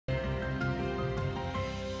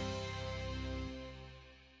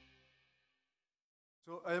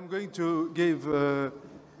So I am going to give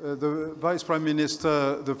the Vice Prime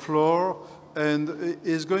Minister the floor, and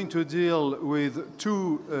is going to deal with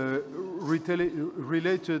two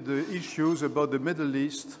related issues about the Middle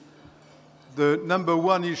East. The number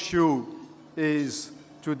one issue is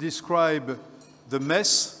to describe the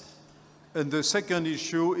mess, and the second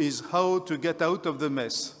issue is how to get out of the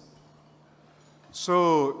mess.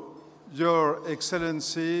 So, Your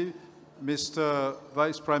Excellency, Mr.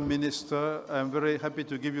 Vice Prime Minister, I'm very happy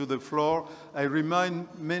to give you the floor. I remind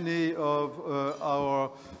many of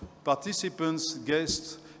our participants,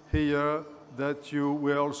 guests here, that you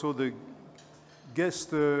were also the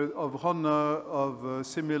guest of honor of a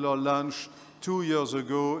similar lunch 2 years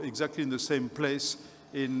ago, exactly in the same place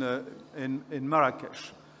in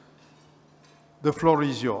Marrakesh. The floor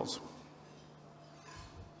is yours.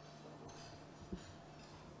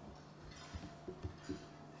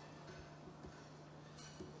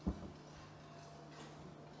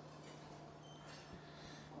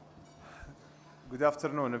 Good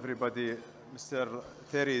afternoon, everybody. Mr.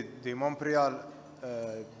 Thierry de Montbrial,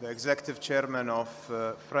 the Executive Chairman of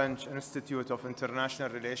French Institute of International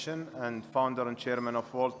Relations and founder and chairman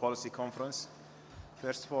of World Policy Conference.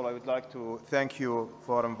 First of all, I would like to thank you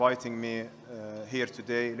for inviting me here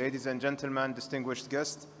today. Ladies and gentlemen, distinguished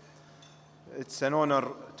guests, it's an honor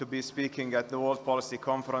to be speaking at the World Policy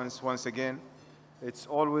Conference once again. It's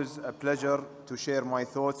always a pleasure to share my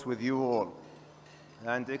thoughts with you all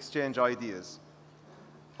and exchange ideas.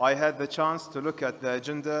 I had the chance to look at the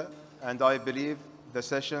agenda, and I believe the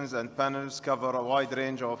sessions and panels cover a wide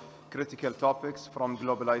range of critical topics from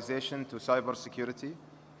globalization to cybersecurity.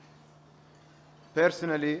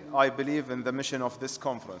 Personally, I believe in the mission of this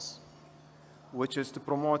conference, which is to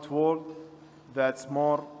promote a world that's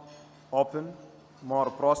more open, more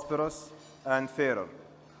prosperous, and fairer,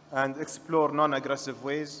 and explore non-aggressive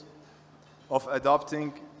ways of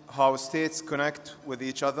adopting how states connect with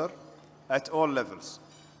each other at all levels,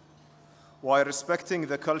 while respecting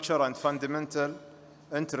the culture and fundamental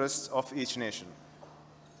interests of each nation.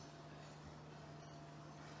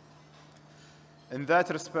 In that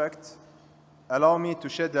respect, allow me to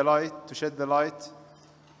shed the light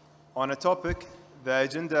on a topic the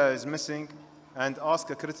agenda is missing and ask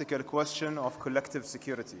a critical question of collective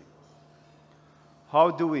security. How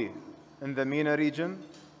do we, in the MENA region,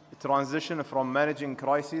 transition from managing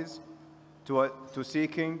crises to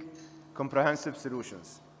seeking comprehensive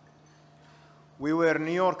solutions? We were in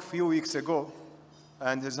New York a few weeks ago,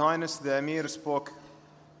 and His Highness the Emir spoke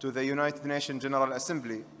to the United Nations General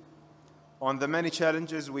Assembly on the many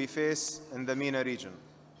challenges we face in the MENA region: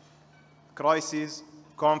 crises,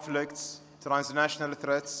 conflicts, transnational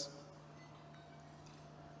threats,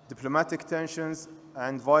 diplomatic tensions,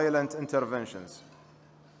 and violent interventions.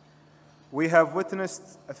 We have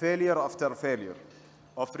witnessed a failure after failure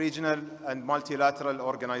of regional and multilateral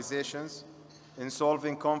organizations in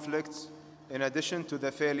solving conflicts, in addition to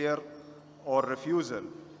the failure or refusal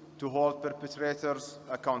to hold perpetrators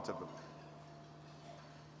accountable.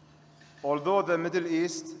 Although the Middle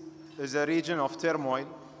East is a region of turmoil,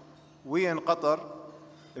 we in Qatar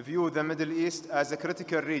view the Middle East as a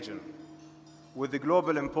critical region with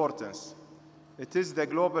global importance. It is the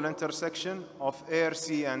global intersection of air,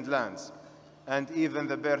 sea, and lands, and even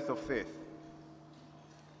the birth of faith.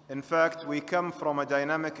 In fact, we come from a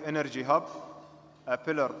dynamic energy hub, a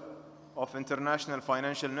pillar of international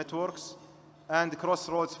financial networks, and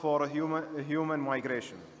crossroads for human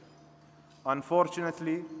migration.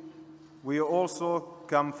 Unfortunately, we also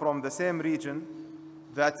come from the same region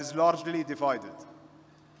that is largely divided,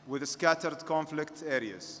 with scattered conflict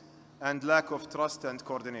areas and lack of trust and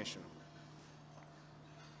coordination.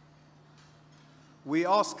 We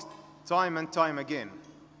ask time and time again,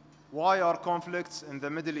 why are conflicts in the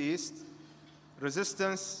Middle East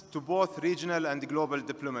resistance to both regional and global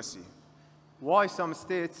diplomacy? Why some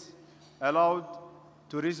states allowed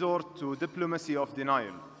to resort to diplomacy of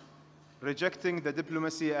denial, rejecting the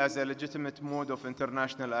diplomacy as a legitimate mode of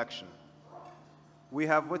international action? We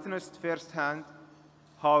have witnessed firsthand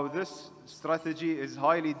how this strategy is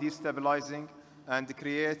highly destabilizing and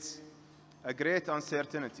creates a great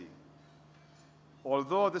uncertainty.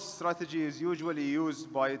 Although this strategy is usually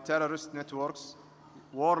used by terrorist networks,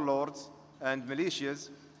 warlords, and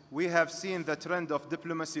militias, we have seen the trend of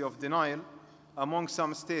diplomacy of denial among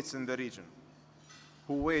some states in the region,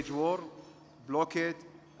 who wage war, blockade,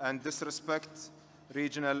 and disrespect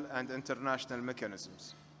regional and international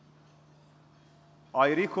mechanisms.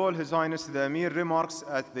 I recall His Highness the Emir remarks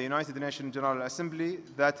at the United Nations General Assembly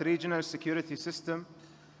that regional security system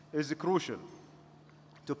is crucial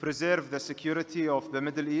to preserve the security of the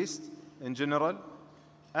Middle East in general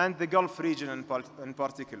and the Gulf region in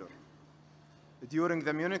particular. During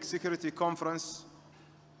the Munich Security Conference,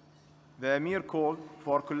 the Emir called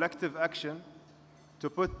for collective action to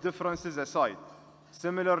put differences aside.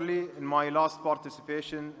 Similarly, in my last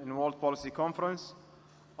participation in World Policy Conference,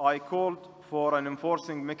 I called for an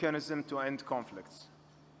enforcing mechanism to end conflicts.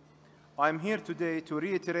 I'm here today to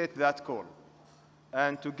reiterate that call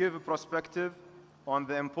and to give a perspective on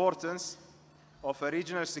the importance of a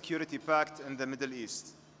regional security pact in the Middle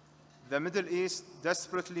East. The Middle East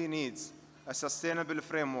desperately needs a sustainable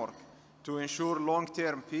framework to ensure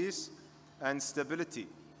long-term peace and stability.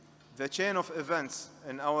 The chain of events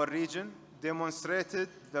in our region demonstrated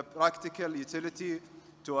the practical utility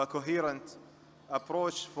to a coherent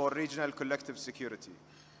approach for regional collective security.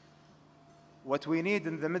 What we need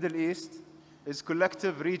in the Middle East is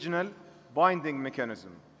collective regional binding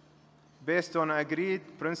mechanism based on agreed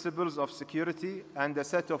principles of security and a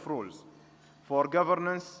set of rules for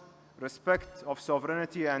governance, respect of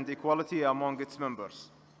sovereignty and equality among its members.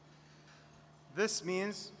 This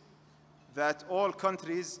means that all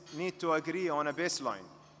countries need to agree on a baseline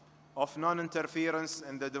of non-interference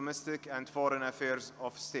in the domestic and foreign affairs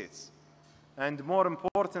of states, and more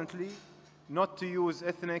importantly, not to use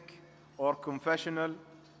ethnic or confessional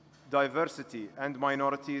diversity and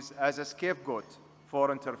minorities as a scapegoat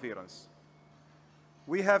for interference.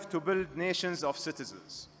 We have to build nations of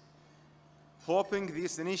citizens, hoping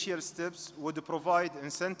these initial steps would provide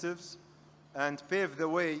incentives and pave the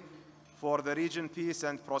way for the region peace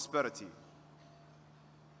and prosperity.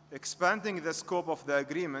 Expanding the scope of the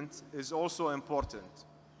agreement is also important,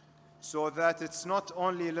 so that it's not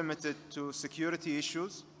only limited to security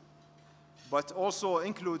issues, but also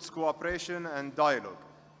includes cooperation and dialogue,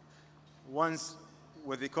 ones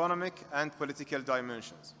with economic and political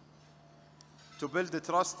dimensions, to build the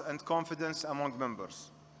trust and confidence among members.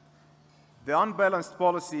 The unbalanced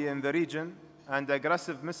policy in the region and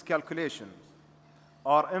aggressive miscalculations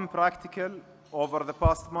are impractical over the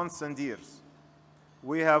past months and years.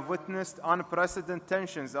 We have witnessed unprecedented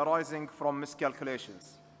tensions arising from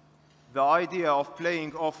miscalculations. The idea of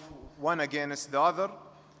playing off one against the other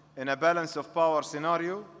in a balance of power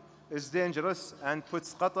scenario is dangerous and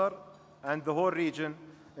puts Qatar and the whole region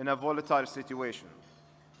in a volatile situation.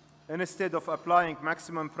 Instead of applying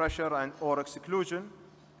maximum pressure or exclusion,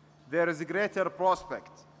 there is a greater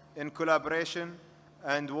prospect in collaboration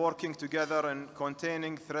and working together in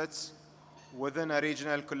containing threats within a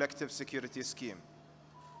regional collective security scheme.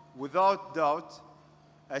 Without doubt,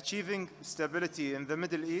 achieving stability in the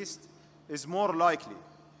Middle East is more likely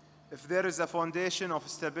if there is a foundation of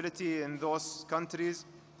stability in those countries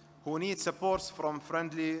who need support from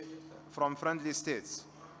friendly states.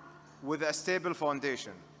 With a stable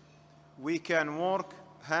foundation, we can work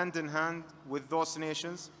hand in hand with those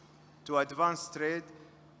nations to advance trade,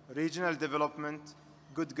 regional development,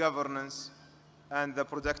 good governance, and the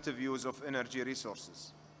productive use of energy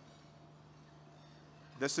resources.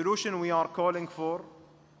 The solution we are calling for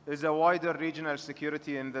is a wider regional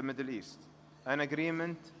security in the Middle East, an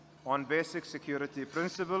agreement on basic security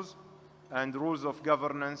principles and rules of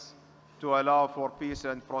governance to allow for peace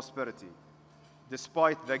and prosperity.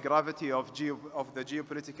 Despite the gravity of the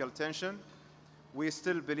geopolitical tension, we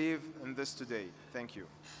still believe in this today. Thank you.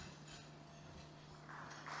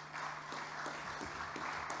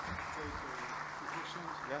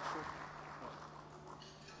 Yeah, sure.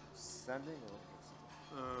 Standing or?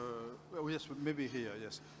 Oh yes, maybe here,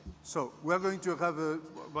 yes. So we're going to have a,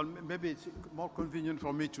 well, maybe it's more convenient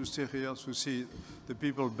for me to stay here to see the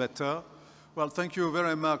people better. Well, thank you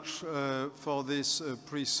very much for this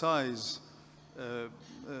precise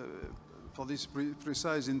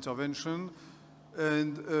intervention.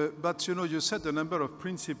 And, but you know, you set a number of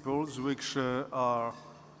principles which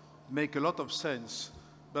make a lot of sense.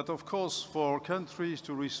 But of course, for countries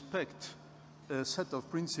to respect a set of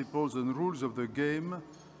principles and rules of the game,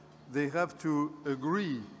 they have to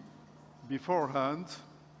agree beforehand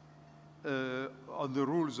on the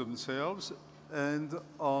rules themselves and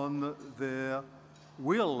on their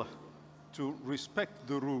will to respect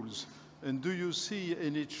the rules. And do you see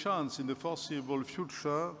any chance in the foreseeable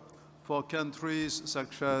future for countries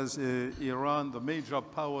such as Iran, the major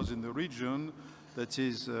powers in the region, that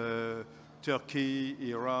is Turkey,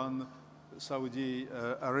 Iran, Saudi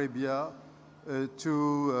Arabia,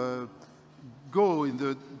 to go in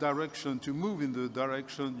the direction, to move in the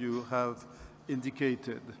direction you have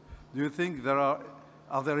indicated? Do you think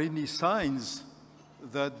are there any signs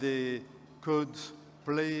that they could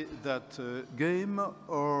play that game,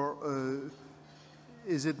 or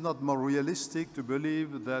is it not more realistic to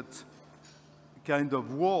believe that kind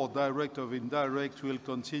of war, direct or indirect, will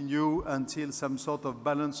continue until some sort of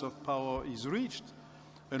balance of power is reached.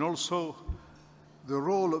 And also the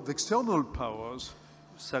role of external powers,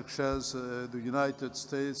 such as the United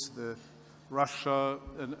States, Russia,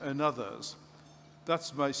 and others.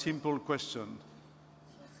 That's my simple question.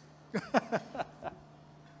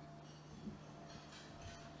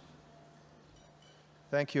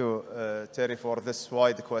 Thank you, Terry, for this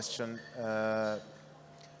wide question.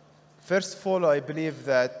 First of all, I believe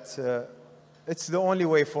that it's the only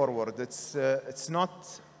way forward. It's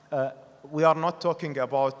not, we are not talking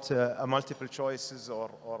about multiple choices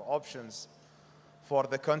or options for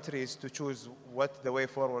the countries to choose what the way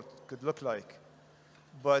forward could look like.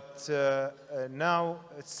 But now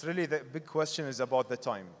it's really the big question is about the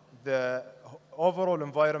time. The overall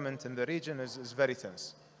environment in the region is very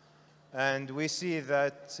tense. And we see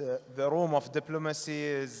that the room of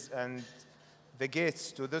diplomacy and the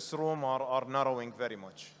gates to this room are narrowing very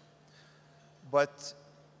much. But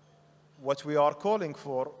what we are calling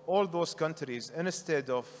for, all those countries, instead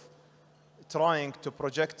of trying to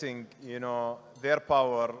projecting, their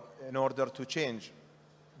power in order to change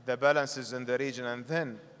the balances in the region and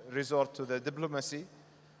then resort to the diplomacy,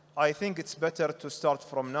 I think it's better to start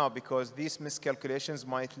from now, because these miscalculations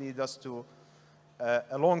might lead us to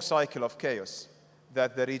a long cycle of chaos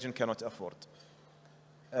that the region cannot afford.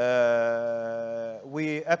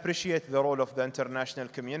 We appreciate the role of the international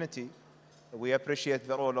community. We appreciate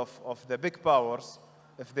the role of the big powers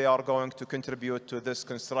if they are going to contribute to this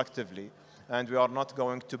constructively, and we are not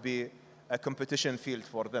going to be a competition field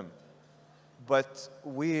for them. But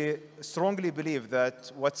we strongly believe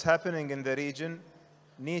that what's happening in the region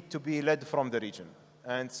need to be led from the region,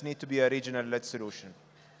 and it needs to be a regional-led solution.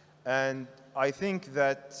 And I think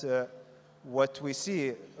that what we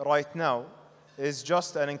see right now is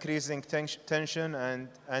just an increasing tension and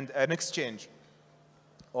an exchange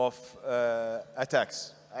of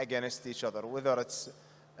attacks against each other, whether it's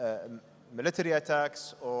military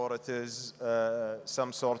attacks or it is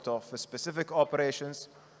some sort of specific operations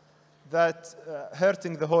that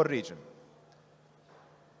hurting the whole region.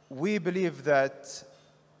 We believe that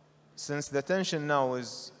since the tension now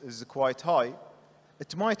is quite high,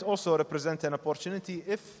 it might also represent an opportunity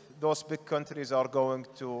if those big countries are going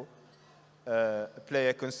to play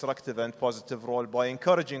a constructive and positive role by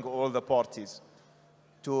encouraging all the parties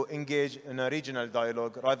to engage in a regional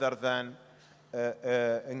dialogue rather than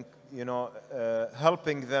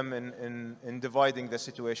helping them in dividing the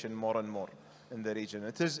situation more and more in the region.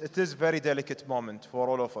 It is a very delicate moment for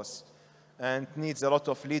all of us, and needs a lot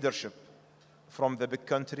of leadership from the big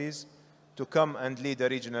countries to come and lead a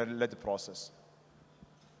regional-led process.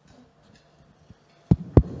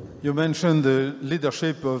 You mentioned the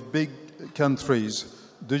leadership of big countries.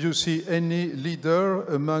 Do you see any leader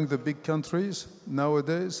among the big countries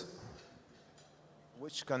nowadays?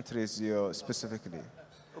 Which countries you specifically?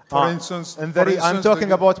 For instance, I'm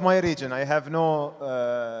talking about my region. I have no,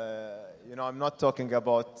 I'm not talking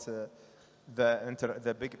about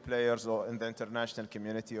the big players or in the international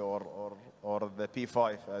community or the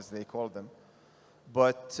P5 as they call them.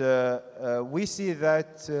 But we see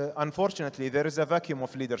that unfortunately there is a vacuum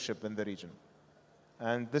of leadership in the region,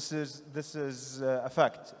 and this is a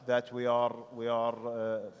fact that we are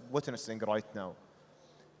witnessing right now.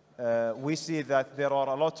 We see that there are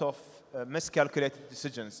a lot of miscalculated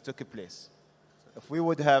decisions took place. If we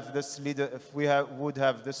would have this would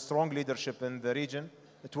have this strong leadership in the region,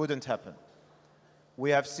 it wouldn't happen.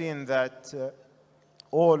 We have seen that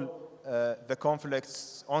all the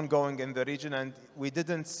conflicts ongoing in the region, and we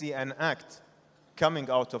didn't see an act coming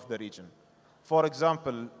out of the region. For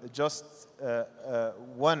example, just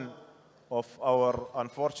one of our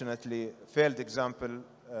unfortunately failed example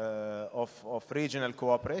of regional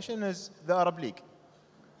cooperation is the Arab League.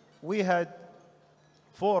 We had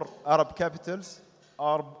 4 Arab capitals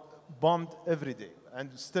are bombed every day and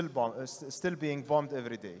still being bombed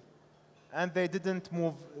every day, and they didn't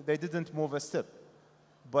move a step.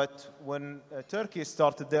 But when Turkey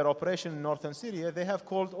started their operation in northern Syria, they have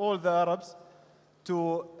called all the Arabs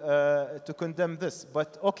to condemn this.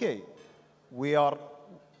 But okay, we are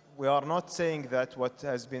not saying that what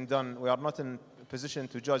has been done, we are not in a position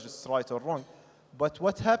to judge it's right or wrong. But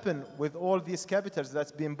what happened with all these capitals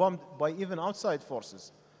that's been bombed by even outside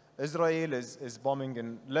forces? Israel is bombing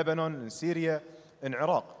in Lebanon, in Syria, in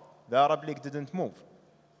Iraq. The Arab League didn't move.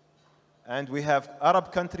 And we have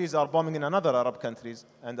Arab countries are bombing in another Arab countries,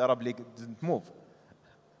 and Arab League didn't move.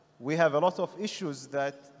 We have a lot of issues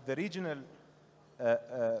that the regional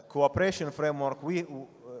cooperation framework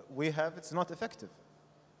we have, it's not effective.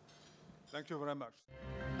 Thank you very much.